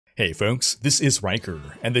Hey folks, this is Riker,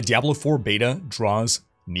 and the Diablo 4 beta draws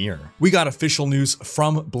near. We got official news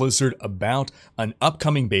from Blizzard about an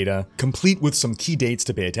upcoming beta, complete with some key dates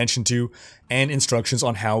to pay attention to, and instructions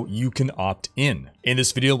on how you can opt in. In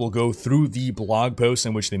this video, we'll go through the blog post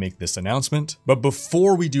in which they make this announcement, but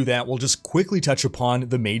before we do that, we'll just quickly touch upon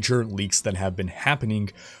the major leaks that have been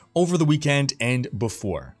happening over the weekend and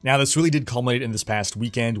before. Now, this really did culminate in this past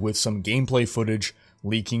weekend with some gameplay footage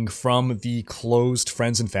leaking from the closed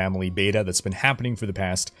friends and family beta that's been happening for the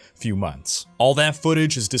past few months. All that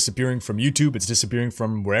footage is disappearing from YouTube, it's disappearing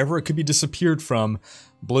from wherever it could be disappeared from.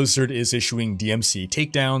 Blizzard is issuing DMC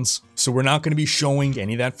takedowns, so we're not going to be showing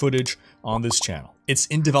any of that footage on this channel. It's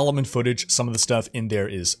in development footage, some of the stuff in there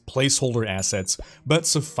is placeholder assets, but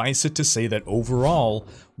suffice it to say that overall,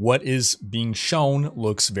 what is being shown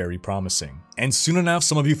looks very promising. And soon enough,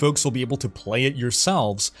 some of you folks will be able to play it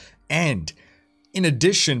yourselves, and in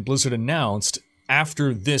addition, Blizzard announced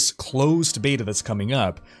after this closed beta that's coming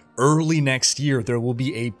up, early next year there will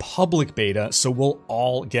be a public beta, so we'll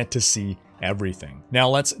all get to see everything. Now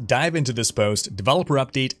let's dive into this post. Developer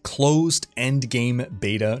update, closed endgame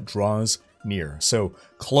beta draws near. So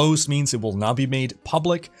closed means it will not be made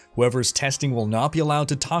public, whoever's testing will not be allowed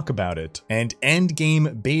to talk about it, and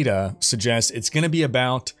endgame beta suggests it's going to be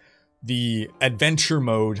about the adventure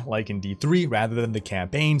mode like in D3 rather than the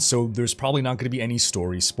campaign, so there's probably not going to be any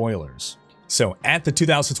story spoilers. So at the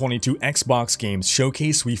 2022 Xbox Games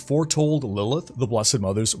Showcase, we foretold Lilith, the Blessed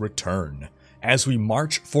Mother's return. As we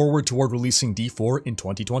march forward toward releasing D4 in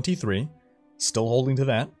 2023, still holding to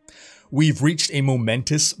that, we've reached a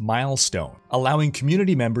momentous milestone, allowing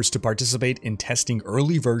community members to participate in testing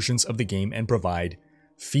early versions of the game and provide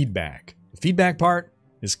feedback. The feedback part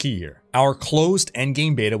is key here. Our closed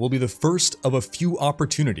endgame beta will be the first of a few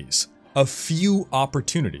opportunities,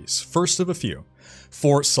 first of a few,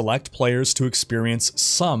 for select players to experience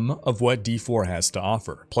some of what D4 has to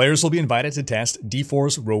offer. Players will be invited to test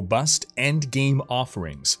D4's robust endgame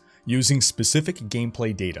offerings using specific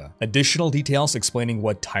gameplay data. Additional details explaining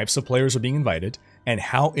what types of players are being invited and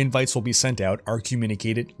how invites will be sent out are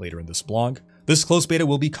communicated later in this blog. This closed beta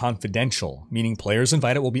will be confidential, meaning players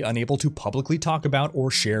invited will be unable to publicly talk about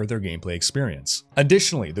or share their gameplay experience.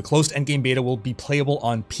 Additionally, the closed endgame beta will be playable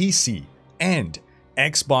on PC and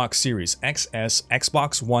Xbox Series XS,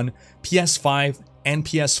 Xbox One, PS5, and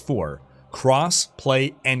PS4.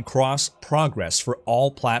 Cross-play and cross-progress for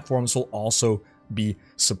all platforms will also be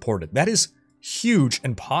supported. That is huge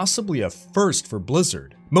and possibly a first for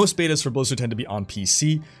Blizzard. Most betas for Blizzard tend to be on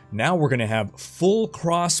PC. Now we're going to have full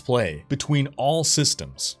cross-play between all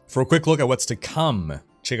systems. For a quick look at what's to come,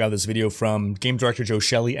 check out this video from game director Joe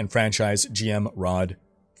Shelley and franchise GM Rod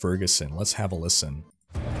Ferguson. Let's have a listen.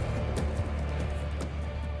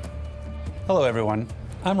 Hello everyone,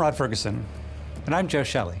 I'm Rod Ferguson. And I'm Joe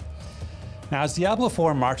Shelley. Now as Diablo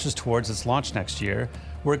 4 marches towards its launch next year,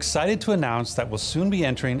 we're excited to announce that we'll soon be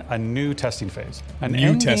entering a new testing phase. An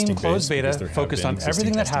endgame closed beta focused on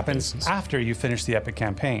everything that happens after you finish the epic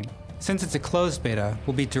campaign. Since it's a closed beta,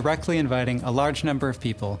 we'll be directly inviting a large number of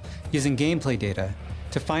people using gameplay data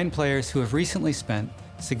to find players who have recently spent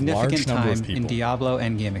significant time in Diablo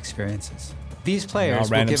endgame experiences. These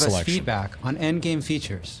players will give us feedback on endgame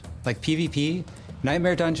features like PvP,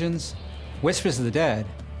 Nightmare Dungeons, Whispers of the Dead,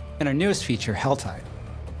 and our newest feature, Helltide.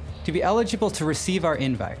 To be eligible to receive our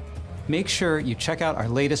invite, make sure you check out our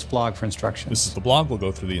latest blog for instructions. This is the blog, we'll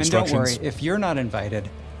go through the instructions. And don't worry, if you're not invited,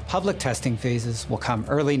 public testing phases will come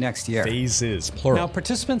early next year. Phases, plural. Now,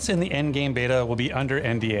 participants in the endgame beta will be under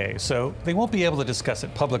NDA, so they won't be able to discuss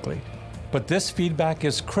it publicly. But this feedback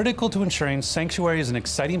is critical to ensuring Sanctuary is an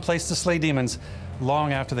exciting place to slay demons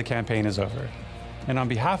long after the campaign is over. And on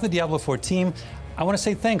behalf of the Diablo 4 team, I want to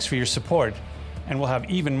say thanks for your support. And we'll have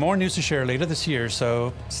even more news to share later this year,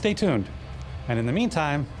 so stay tuned. And in the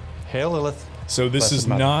meantime, hail Lilith. So this is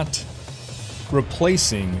not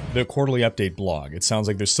replacing the quarterly update blog. It sounds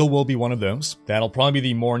like there still will be one of those. That'll probably be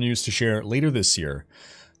the more news to share later this year.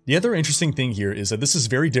 The other interesting thing here is that this is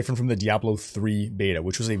very different from the Diablo 3 beta,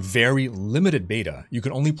 which was a very limited beta. You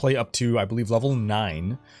could only play up to, I believe, level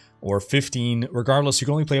 9 or 15. Regardless, you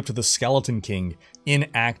can only play up to the Skeleton King in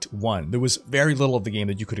Act 1. There was very little of the game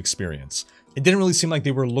that you could experience. It didn't really seem like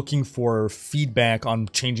they were looking for feedback on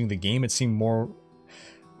changing the game. It seemed more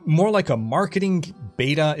like a marketing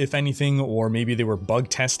beta, if anything, or maybe they were bug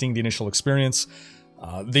testing the initial experience.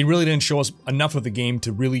 They really didn't show us enough of the game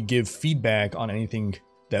to really give feedback on anything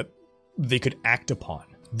that they could act upon.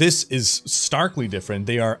 This is starkly different.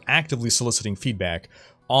 They are actively soliciting feedback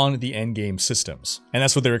on the endgame systems. And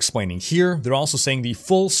that's what they're explaining here. They're also saying the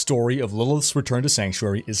full story of Lilith's return to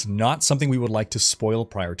Sanctuary is not something we would like to spoil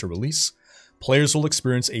prior to release, players will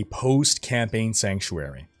experience a post-campaign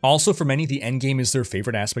sanctuary. Also, for many, the endgame is their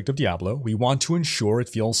favorite aspect of Diablo. We want to ensure it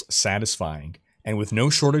feels satisfying, and with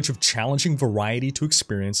no shortage of challenging variety to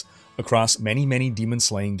experience across many, many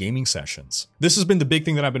demon-slaying gaming sessions. This has been the big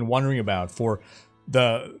thing that I've been wondering about for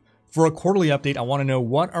a quarterly update. I want to know,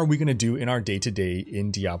 what are we going to do in our day-to-day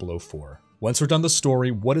in Diablo 4? Once we're done the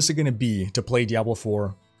story, what is it going to be to play Diablo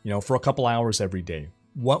 4, for a couple hours every day?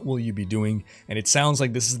 What will you be doing? And it sounds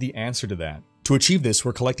like this is the answer to that. To achieve this,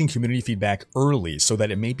 we're collecting community feedback early so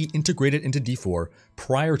that it may be integrated into D4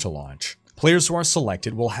 prior to launch. Players who are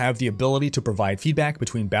selected will have the ability to provide feedback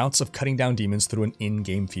between bouts of cutting down demons through an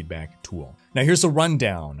in-game feedback tool. Now here's a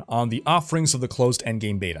rundown on the offerings of the closed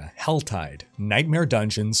endgame beta: Helltide, Nightmare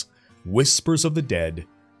Dungeons, Whispers of the Dead,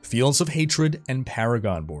 Fields of Hatred, and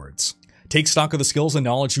Paragon Boards. Take stock of the skills and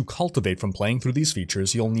knowledge you cultivate from playing through these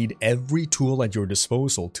features. You'll need every tool at your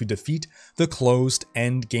disposal to defeat the closed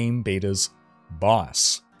endgame beta's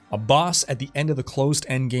boss. A boss at the end of the closed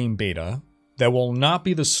endgame beta that will not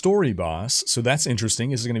be the story boss, so that's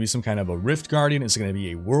interesting. Is it going to be some kind of a Rift Guardian? Is it going to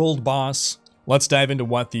be a world boss? Let's dive into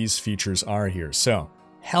what these features are here. So,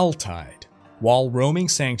 Helltide. While roaming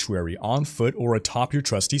Sanctuary on foot or atop your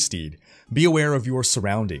trusty steed, be aware of your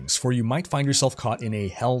surroundings, for you might find yourself caught in a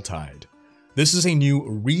Helltide. This is a new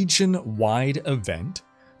region-wide event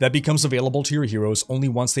that becomes available to your heroes only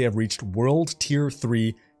once they have reached World Tier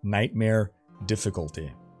 3 Nightmare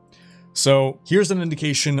difficulty. So here's an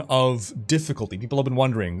indication of difficulty. People have been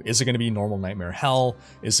wondering, is it going to be normal Nightmare Hell?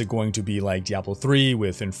 Is it going to be like Diablo 3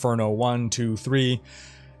 with Inferno 1, 2, 3?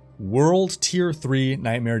 World Tier 3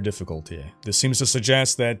 Nightmare difficulty. This seems to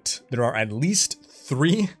suggest that there are at least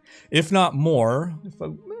 3, if not more.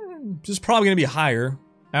 This is probably going to be higher.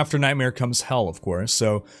 After Nightmare comes Hell, of course.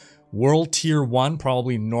 So World Tier 1,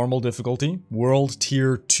 probably normal difficulty. World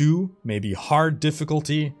Tier 2, maybe hard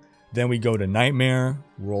difficulty. Then we go to Nightmare.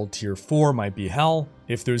 World Tier 4 might be Hell.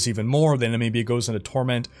 If there's even more, then maybe it goes into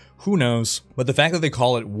Torment. Who knows? But the fact that they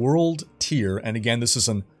call it World Tier, and again, this is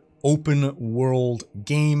an open world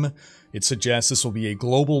game, it suggests this will be a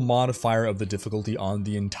global modifier of the difficulty on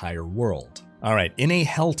the entire world. Alright, in a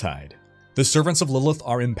Helltide, the servants of Lilith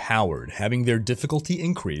are empowered, having their difficulty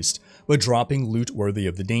increased, but dropping loot worthy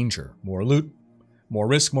of the danger. More loot, more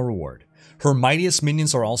risk, more reward. Her mightiest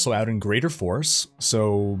minions are also out in greater force,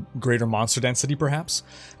 so greater monster density perhaps,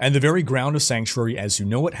 and the very ground of Sanctuary as you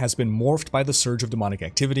know it has been morphed by the surge of demonic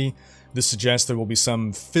activity. This suggests there will be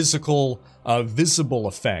some physical, visible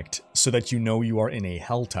effect so that you know you are in a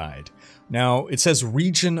Helltide. Now, it says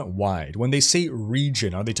region-wide. When they say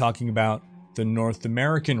region, are they talking about the North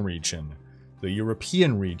American region, the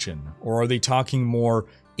European region, or are they talking more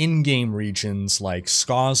in-game regions like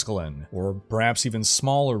Skosglen, or perhaps even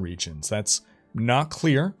smaller regions? That's not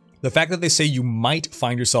clear. The fact that they say you might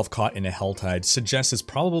find yourself caught in a Helltide suggests it's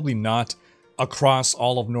probably not across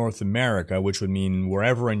all of North America, which would mean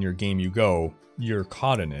wherever in your game you go, you're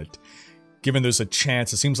caught in it. Given there's a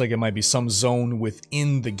chance, it seems like it might be some zone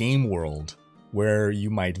within the game world where you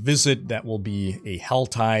might visit that will be a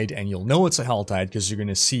Helltide, and you'll know it's a Helltide because you're going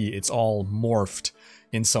to see it's all morphed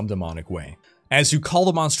in some demonic way. As you call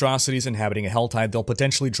the monstrosities inhabiting a Helltide, they'll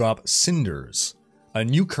potentially drop cinders, a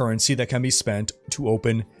new currency that can be spent to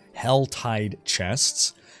open Helltide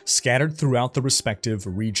chests scattered throughout the respective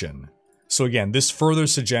region. So again, this further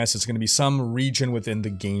suggests it's going to be some region within the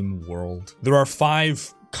game world. There are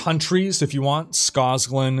 5 countries, if you want: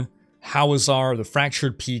 Skosglen, Hawazar, the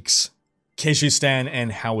Fractured Peaks, Kyrgyzstan, and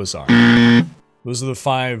Hawazar. Those are the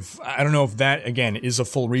 5. I don't know if that, again, is a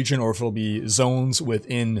full region or if it'll be zones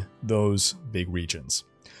within those big regions.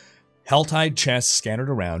 Helltide chests scattered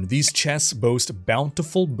around. These chests boast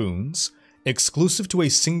bountiful boons exclusive to a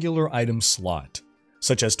singular item slot,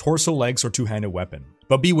 such as torso, legs, or two-handed weapon.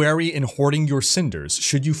 But be wary in hoarding your cinders.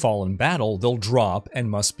 Should you fall in battle, they'll drop and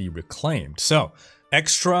must be reclaimed. So,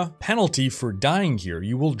 extra penalty for dying here.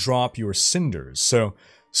 You will drop your cinders. So,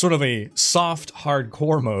 sort of a soft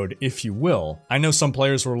hardcore mode, if you will. I know some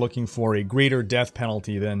players were looking for a greater death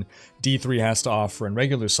penalty than D3 has to offer in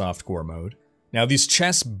regular softcore mode. Now, these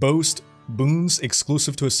chests boast boons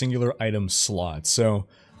exclusive to a singular item slot. So,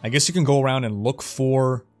 I guess you can go around and look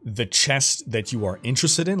for the chest that you are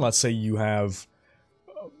interested in. Let's say you have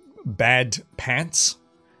bad pants.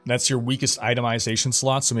 That's your weakest itemization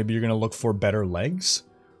slot, so maybe you're going to look for better legs.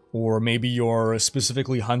 Or maybe you're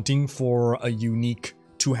specifically hunting for a unique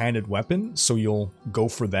two-handed weapon, so you'll go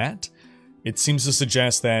for that. It seems to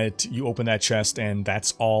suggest that you open that chest and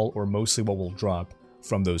that's all or mostly what will drop.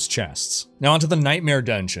 from those chests. Now onto the Nightmare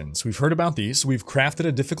Dungeons. We've heard about these. We've crafted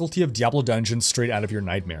a difficulty of Diablo dungeons straight out of your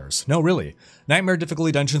nightmares. No, really. Nightmare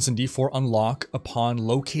difficulty dungeons in D4 unlock upon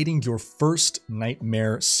locating your first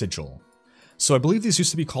Nightmare Sigil. So I believe these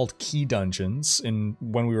used to be called key dungeons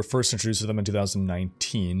when we were first introduced to them in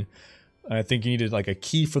 2019. I think you needed like a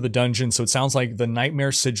key for the dungeon, so it sounds like the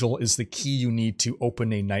Nightmare Sigil is the key you need to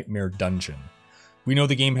open a Nightmare dungeon. We know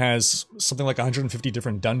the game has something like 150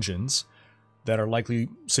 different dungeons that are likely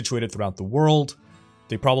situated throughout the world.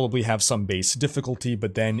 They probably have some base difficulty,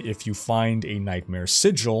 but then if you find a Nightmare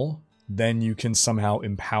Sigil, then you can somehow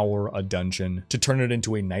empower a dungeon to turn it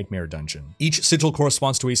into a Nightmare dungeon. Each sigil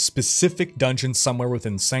corresponds to a specific dungeon somewhere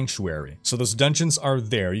within Sanctuary. So those dungeons are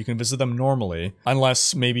there, you can visit them normally,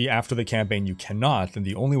 unless maybe after the campaign you cannot, then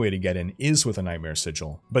the only way to get in is with a Nightmare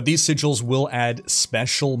Sigil. But these sigils will add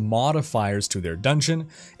special modifiers to their dungeon,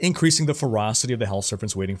 increasing the ferocity of the Hell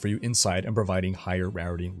Serpents waiting for you inside and providing higher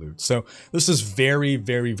rarity loot. So this is very,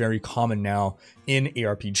 very, very common now in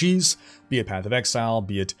ARPGs, be it Path of Exile,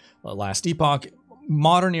 be it Last Epoch.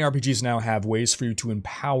 Modern ARPGs now have ways for you to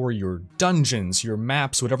empower your dungeons, your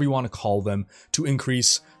maps, whatever you want to call them, to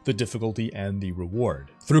increase the difficulty and the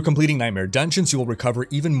reward. Through completing Nightmare Dungeons, you will recover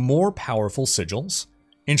even more powerful sigils,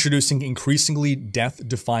 introducing increasingly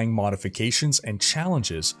death-defying modifications and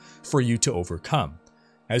challenges for you to overcome.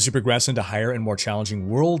 As you progress into higher and more challenging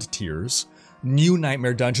world tiers, new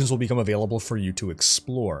Nightmare Dungeons will become available for you to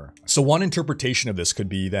explore. So one interpretation of this could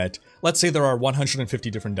be that, let's say there are 150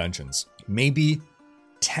 different dungeons. Maybe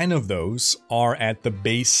 10 of those are at the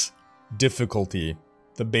base difficulty,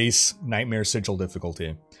 the base Nightmare Sigil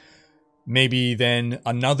difficulty. Maybe then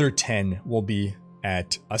another 10 will be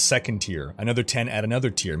at a second tier, another 10 at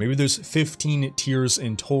another tier. Maybe there's 15 tiers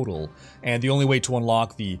in total, and the only way to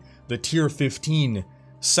unlock the tier 15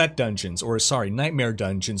 set dungeons, or sorry, Nightmare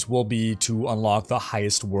Dungeons, will be to unlock the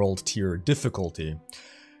highest world tier difficulty.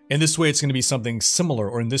 In this way, it's going to be something similar,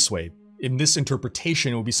 or in this way, in this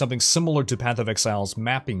interpretation, it will be something similar to Path of Exile's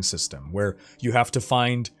mapping system, where you have to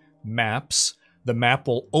find maps. The map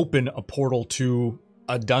will open a portal to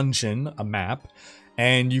a dungeon, a map,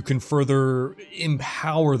 and you can further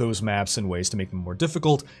empower those maps in ways to make them more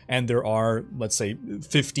difficult. And there are, let's say,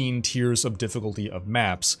 15 tiers of difficulty of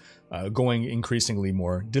maps, going increasingly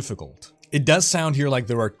more difficult. It does sound here like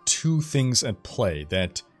there are two things at play,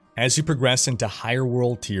 that as you progress into higher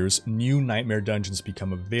world tiers, new Nightmare Dungeons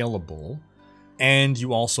become available, and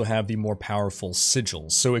you also have the more powerful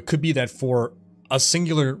sigils. So it could be that for a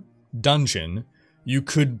singular dungeon, you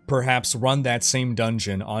could perhaps run that same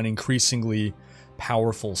dungeon on increasingly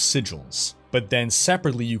powerful sigils. But then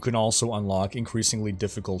separately, you can also unlock increasingly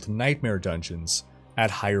difficult Nightmare Dungeons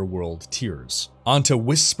at higher world tiers. Onto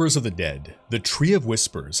Whispers of the Dead. The Tree of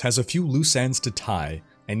Whispers has a few loose ends to tie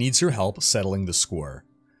and needs your help settling the score.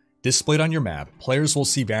 Displayed on your map, players will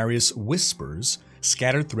see various whispers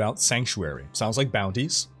scattered throughout Sanctuary. Sounds like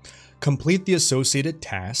bounties. Complete the associated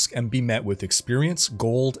task and be met with experience,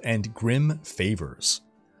 gold, and grim favors.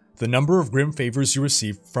 The number of grim favors you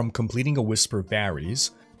receive from completing a whisper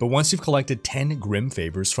varies, but once you've collected 10 grim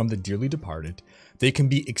favors from the dearly departed, they can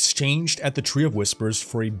be exchanged at the Tree of Whispers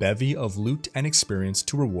for a bevy of loot and experience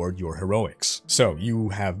to reward your heroics. So you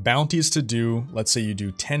have bounties to do. Let's say you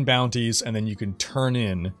do 10 bounties, and then you can turn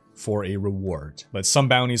in for a reward. But some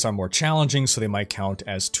bounties are more challenging, so they might count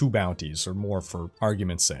as 2 bounties or more for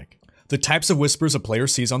argument's sake. The types of whispers a player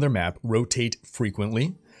sees on their map rotate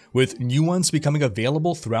frequently, with new ones becoming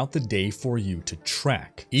available throughout the day for you to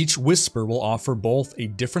track. Each whisper will offer both a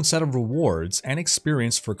different set of rewards and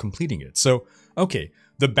experience for completing it. So, okay,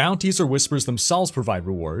 the bounties or whispers themselves provide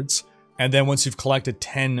rewards, and then once you've collected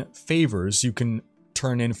 10 favors, you can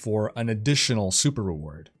turn in for an additional super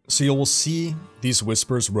reward. So you will see these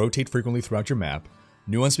whispers rotate frequently throughout your map.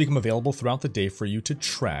 New ones become available throughout the day for you to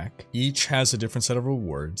track. Each has a different set of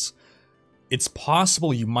rewards. It's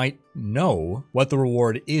possible you might know what the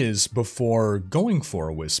reward is before going for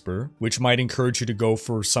a whisper, which might encourage you to go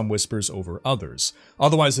for some whispers over others.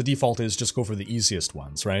 Otherwise, the default is just go for the easiest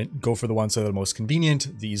ones, right? Go for the ones that are the most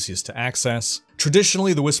convenient, the easiest to access.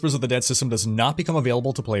 Traditionally, the Whispers of the Dead system does not become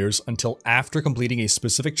available to players until after completing a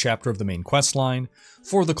specific chapter of the main quest line.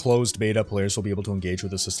 For the closed beta, players will be able to engage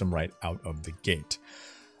with the system right out of the gate.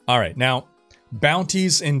 All right, now,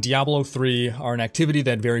 bounties in Diablo 3 are an activity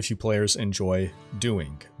that very few players enjoy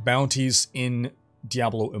doing. Bounties in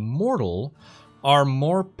Diablo Immortal are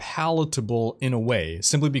more palatable in a way,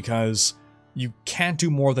 simply because you can't do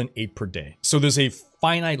more than 8 per day. So there's a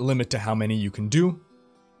finite limit to how many you can do,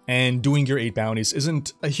 and doing your 8 bounties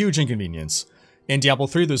isn't a huge inconvenience. In Diablo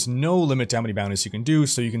 3, there's no limit to how many bounties you can do,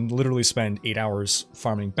 so you can literally spend 8 hours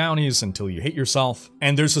farming bounties until you hate yourself.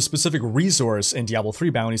 And there's a specific resource in Diablo 3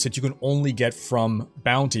 bounties that you can only get from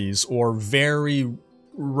bounties, or very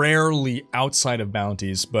rarely outside of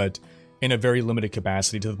bounties, but in a very limited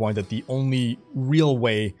capacity, to the point that the only real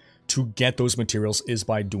way to get those materials is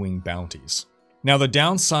by doing bounties. Now, the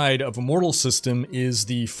downside of a mortal system is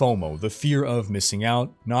the FOMO, the fear of missing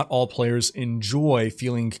out. Not all players enjoy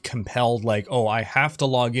feeling compelled like, oh, I have to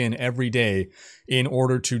log in every day in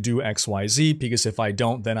order to do XYZ, because if I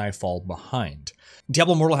don't, then I fall behind.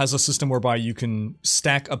 Diablo Immortal has a system whereby you can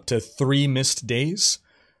stack up to 3 missed days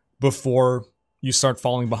before you start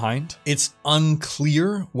falling behind. It's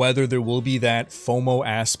unclear whether there will be that FOMO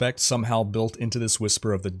aspect somehow built into this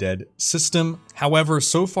Whisper of the Dead system. However,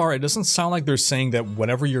 so far it doesn't sound like they're saying that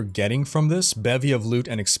whatever you're getting from this bevy of loot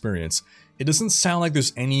and experience, it doesn't sound like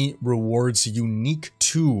there's any rewards unique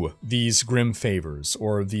to these Grim Favors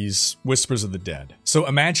or these Whispers of the Dead. So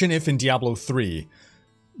imagine if in Diablo 3,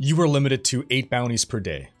 you were limited to 8 bounties per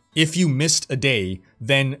day. If you missed a day,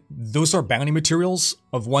 then those are bounty materials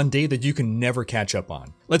of one day that you can never catch up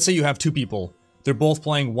on. Let's say you have 2 people, they're both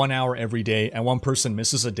playing 1 hour every day, and one person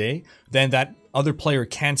misses a day, then that other player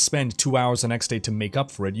can't spend 2 hours the next day to make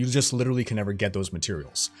up for it. You just literally can never get those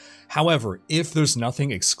materials. However, if there's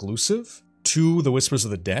nothing exclusive to the Whispers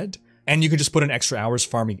of the Dead, and you can just put in extra hours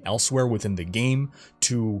farming elsewhere within the game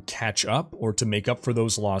to catch up or to make up for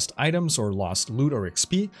those lost items or lost loot or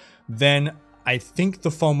XP, then I think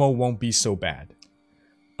the FOMO won't be so bad.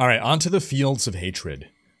 Alright, on to the Fields of Hatred.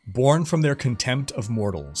 Born from their contempt of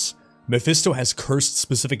mortals, Mephisto has cursed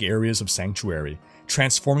specific areas of Sanctuary,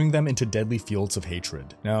 transforming them into deadly fields of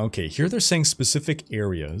hatred. Now, okay, here they're saying specific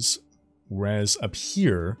areas, whereas up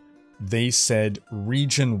here, they said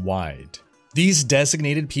region-wide. These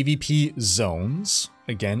designated PvP zones,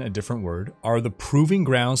 again a different word, are the proving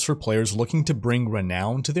grounds for players looking to bring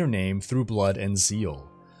renown to their name through blood and zeal.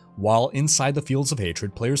 While inside the Fields of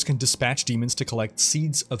Hatred, players can dispatch demons to collect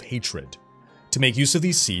Seeds of Hatred. To make use of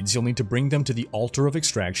these seeds, you'll need to bring them to the Altar of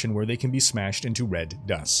Extraction, where they can be smashed into red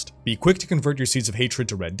dust. Be quick to convert your Seeds of Hatred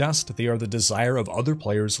to red dust. They are the desire of other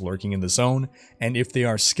players lurking in the zone, and if they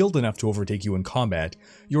are skilled enough to overtake you in combat,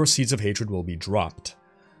 your Seeds of Hatred will be dropped.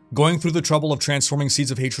 Going through the trouble of transforming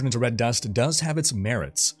Seeds of Hatred into red dust does have its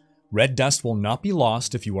merits. Red dust will not be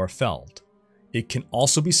lost if you are felled. It can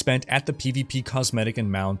also be spent at the PvP cosmetic and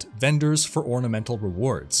mount vendors for ornamental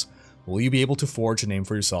rewards. Will you be able to forge a name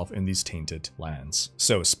for yourself in these tainted lands?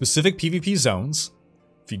 So, specific PvP zones.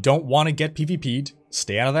 If you don't want to get PvP'd,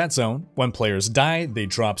 stay out of that zone. When players die, they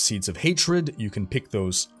drop Seeds of Hatred. You can pick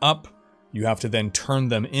those up. You have to then turn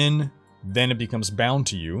them in. Then it becomes bound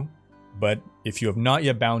to you. But if you have not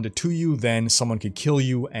yet bound it to you, then someone could kill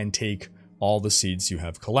you and take all the seeds you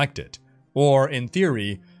have collected. Or, in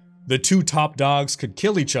theory, the 2 top dogs could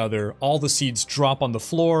kill each other, all the seeds drop on the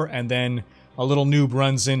floor, and then a little noob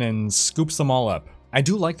runs in and scoops them all up. I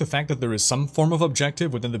do like the fact that there is some form of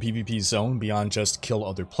objective within the PvP zone beyond just kill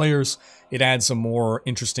other players. It adds a more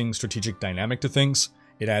interesting strategic dynamic to things.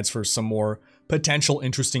 It adds for some more potential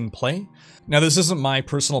interesting play. Now, this isn't my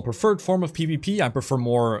personal preferred form of PvP. I prefer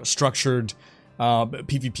more structured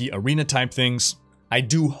PvP arena type things. I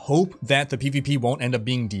do hope that the PvP won't end up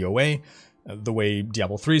being DOA, the way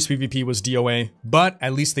Diablo 3's PvP was DOA, but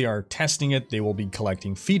at least they are testing it. They will be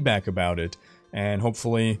collecting feedback about it, and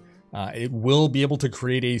hopefully it will be able to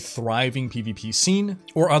create a thriving PvP scene,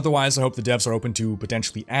 or otherwise I hope the devs are open to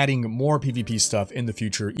potentially adding more PvP stuff in the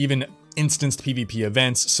future, even instanced PvP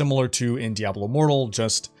events similar to in Diablo Immortal,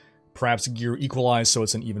 just perhaps gear equalized so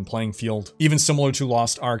it's an even playing field, even similar to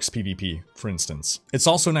Lost Ark's PvP, for instance. It's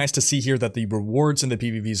also nice to see here that the rewards in the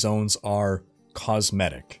PvP zones are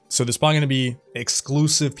cosmetic. So there's probably going to be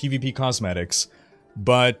exclusive PvP cosmetics,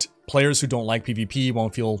 but players who don't like PvP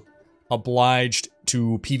won't feel obliged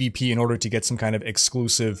to PvP in order to get some kind of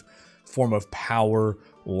exclusive form of power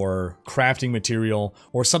or crafting material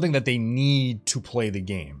or something that they need to play the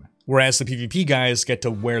game. Whereas the PvP guys get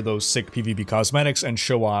to wear those sick PvP cosmetics and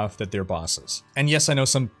show off that they're bosses. And yes, I know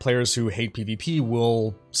some players who hate PvP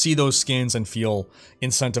will see those skins and feel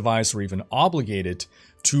incentivized or even obligated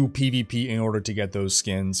to PvP in order to get those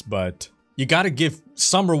skins, but you gotta give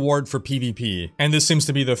some reward for PvP, and this seems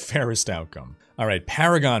to be the fairest outcome. Alright,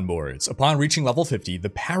 Paragon Boards. Upon reaching level 50,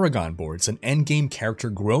 the Paragon Boards, an endgame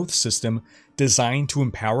character growth system designed to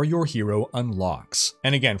empower your hero, unlocks.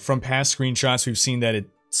 And again, from past screenshots, we've seen that it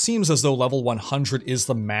seems as though level 100 is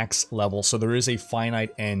the max level, so there is a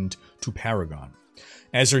finite end to Paragon.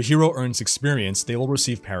 As your hero earns experience, they will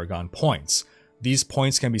receive Paragon points. These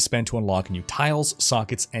points can be spent to unlock new tiles,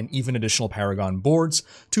 sockets, and even additional Paragon boards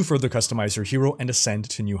to further customize your hero and ascend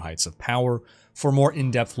to new heights of power. For a more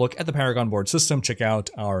in-depth look at the Paragon board system, check out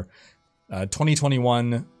our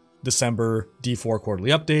 2021 December D4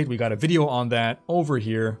 quarterly update. We got a video on that over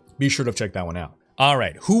here. Be sure to check that one out. All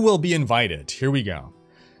right, who will be invited? Here we go.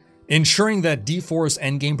 Ensuring that D4's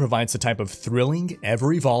endgame provides the type of thrilling,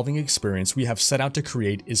 ever-evolving experience we have set out to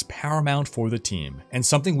create is paramount for the team, and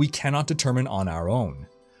something we cannot determine on our own.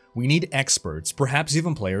 We need experts, perhaps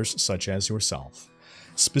even players such as yourself.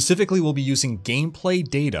 Specifically, we'll be using gameplay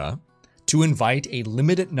data to invite a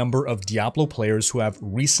limited number of Diablo players who have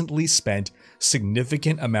recently spent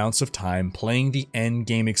significant amounts of time playing the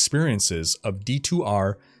endgame experiences of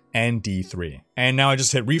D2R and D3. And now I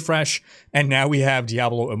just hit refresh, and now we have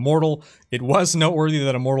Diablo Immortal. It was noteworthy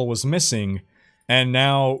that Immortal was missing, and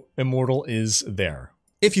now Immortal is there.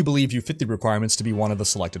 If you believe you fit the requirements to be one of the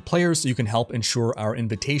selected players, you can help ensure our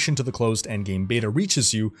invitation to the closed endgame beta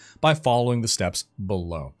reaches you by following the steps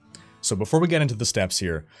below. So before we get into the steps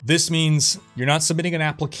here, this means you're not submitting an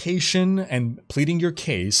application and pleading your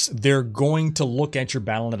case. They're going to look at your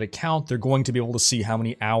Battle.net account. They're going to be able to see how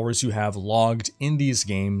many hours you have logged in these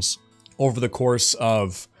games over the course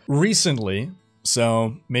of recently.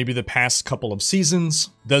 So maybe the past couple of seasons.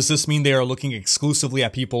 Does this mean they are looking exclusively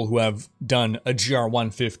at people who have done a GR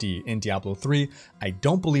 150 in Diablo 3? I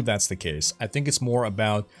don't believe that's the case. I think it's more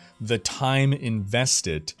about the time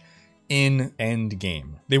invested in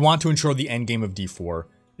endgame. They want to ensure the endgame of D4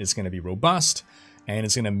 is going to be robust, and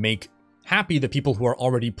it's going to make happy the people who are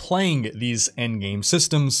already playing these endgame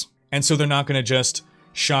systems. And so they're not going to just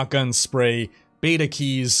shotgun spray beta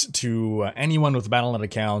keys to anyone with a Battle.net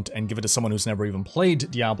account and give it to someone who's never even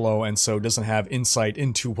played Diablo and so doesn't have insight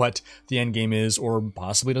into what the endgame is, or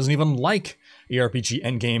possibly doesn't even like ARPG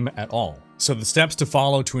endgame at all. So the steps to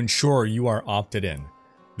follow to ensure you are opted in.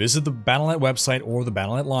 Visit the Battle.net website or the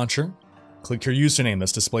Battle.net launcher. Click your username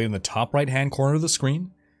that's displayed in the top right-hand corner of the screen.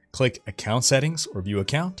 Click Account Settings or View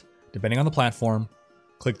Account, depending on the platform.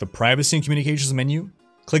 Click the Privacy and Communications menu.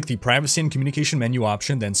 Click the Privacy and Communication menu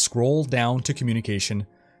option, then scroll down to Communication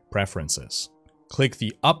Preferences. Click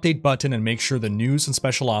the Update button and make sure the News and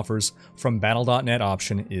Special Offers from Battle.net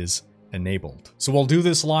option is enabled. So we'll do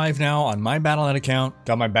this live now on my Battle.net account.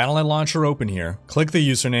 Got my Battle.net launcher open here. Click the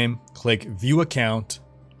username, click View Account.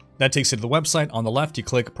 That takes you to the website. On the left, you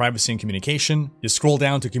click Privacy and Communication. You scroll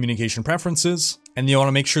down to Communication Preferences, and you want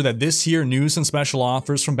to make sure that this here News and Special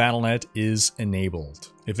Offers from Battle.net is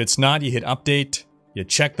enabled. If it's not, you hit Update, you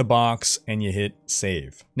check the box, and you hit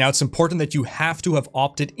Save. Now, it's important that you have to have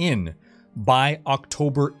opted in by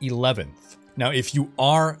October 11th. Now, if you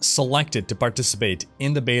are selected to participate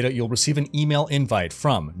in the beta, you'll receive an email invite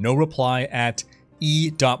from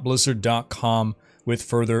noreply@e.blizzard.com with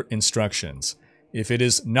further instructions. If it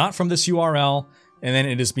is not from this URL, and then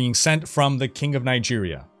it is being sent from the King of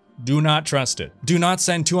Nigeria, do not trust it. Do not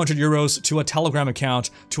send 200 euros to a Telegram account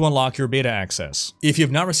to unlock your beta access. If you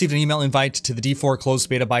have not received an email invite to the D4 closed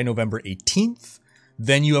beta by November 18th,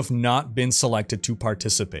 then you have not been selected to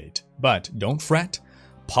participate. But don't fret,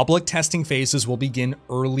 public testing phases will begin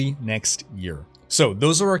early next year. So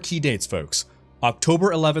those are our key dates, folks.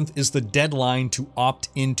 October 11th is the deadline to opt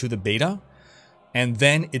into the beta. And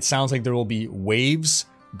then it sounds like there will be waves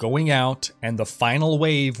going out, and the final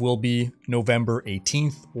wave will be November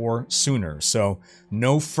 18th or sooner. So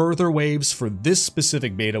no further waves for this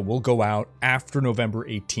specific beta will go out after November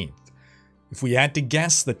 18th. If we had to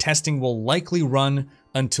guess, the testing will likely run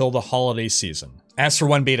until the holiday season. As for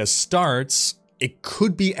when beta starts, it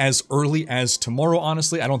could be as early as tomorrow,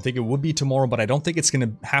 honestly. I don't think it would be tomorrow, but I don't think it's going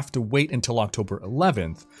to have to wait until October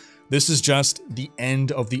 11th. This is just the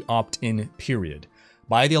end of the opt-in period.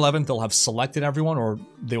 By the 11th, they'll have selected everyone, or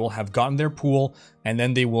they will have gotten their pool, and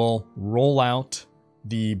then they will roll out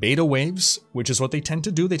the beta waves, which is what they tend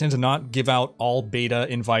to do. They tend to not give out all beta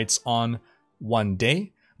invites on one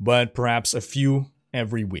day, but perhaps a few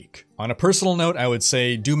every week. On a personal note, I would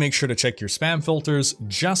say do make sure to check your spam filters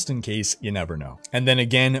just in case, you never know. And then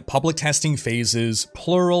again, public testing phases,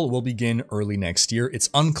 plural, will begin early next year. It's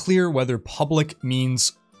unclear whether public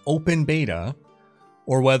means open beta,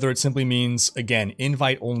 or whether it simply means, again,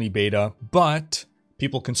 invite-only beta, but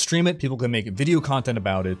people can stream it, people can make video content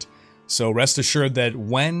about it, so rest assured that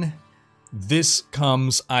when this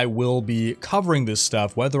comes, I will be covering this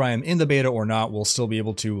stuff. Whether I am in the beta or not, we'll still be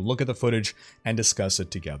able to look at the footage and discuss it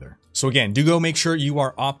together. So again, do go make sure you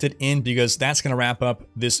are opted in, because that's going to wrap up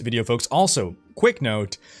this video, folks. Also, quick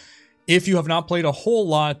note, if you have not played a whole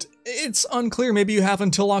lot It's unclear. Maybe you have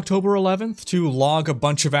until October 11th to log a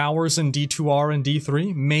bunch of hours in D2R and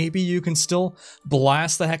D3. Maybe you can still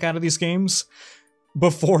blast the heck out of these games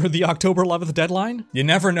before the October 11th deadline. You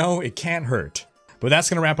never know, it can't hurt. But that's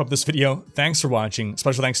going to wrap up this video. Thanks for watching.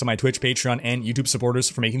 Special thanks to my Twitch, Patreon, and YouTube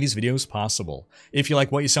supporters for making these videos possible. If you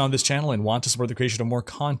like what you saw on this channel and want to support the creation of more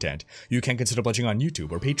content, you can consider pledging on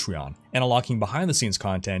YouTube or Patreon and unlocking behind-the-scenes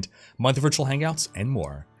content, monthly virtual hangouts, and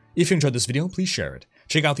more. If you enjoyed this video, please share it.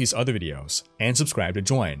 Check out these other videos, and subscribe to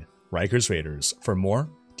join Riker's Raiders for more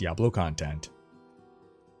Diablo content.